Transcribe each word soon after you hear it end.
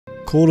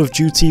Call of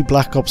Duty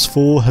Black Ops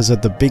 4 has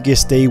had the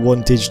biggest Day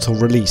 1 digital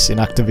release in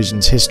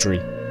Activision's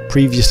history,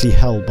 previously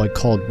held by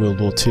COD World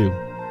War II.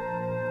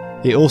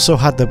 It also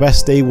had the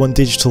best Day 1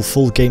 digital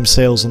full game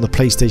sales on the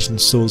PlayStation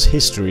Store's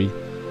history,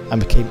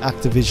 and became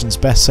Activision's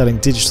best-selling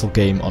digital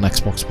game on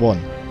Xbox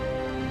One.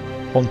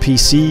 On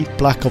PC,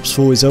 Black Ops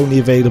 4 is only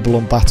available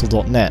on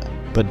Battle.net,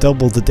 but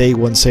doubled the Day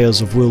 1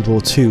 sales of World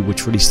War II,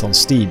 which released on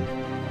Steam.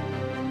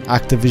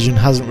 Activision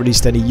hasn't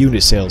released any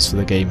unit sales for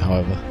the game,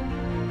 however.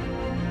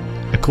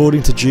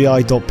 According to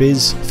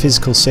GI.biz,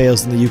 physical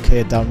sales in the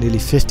UK are down nearly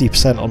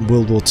 50% on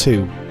World War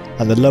II,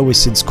 and the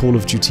lowest since Call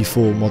of Duty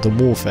 4 Modern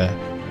Warfare.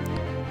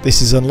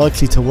 This is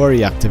unlikely to worry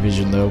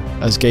Activision though,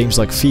 as games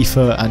like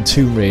FIFA and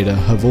Tomb Raider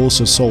have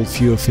also sold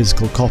fewer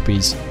physical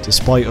copies,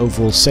 despite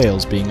overall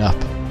sales being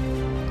up.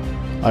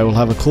 I will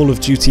have a Call of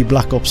Duty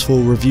Black Ops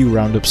 4 review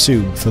roundup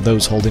soon for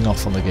those holding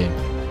off on the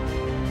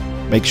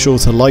game. Make sure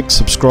to like,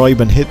 subscribe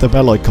and hit the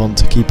bell icon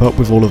to keep up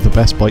with all of the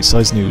best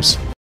bite-sized news.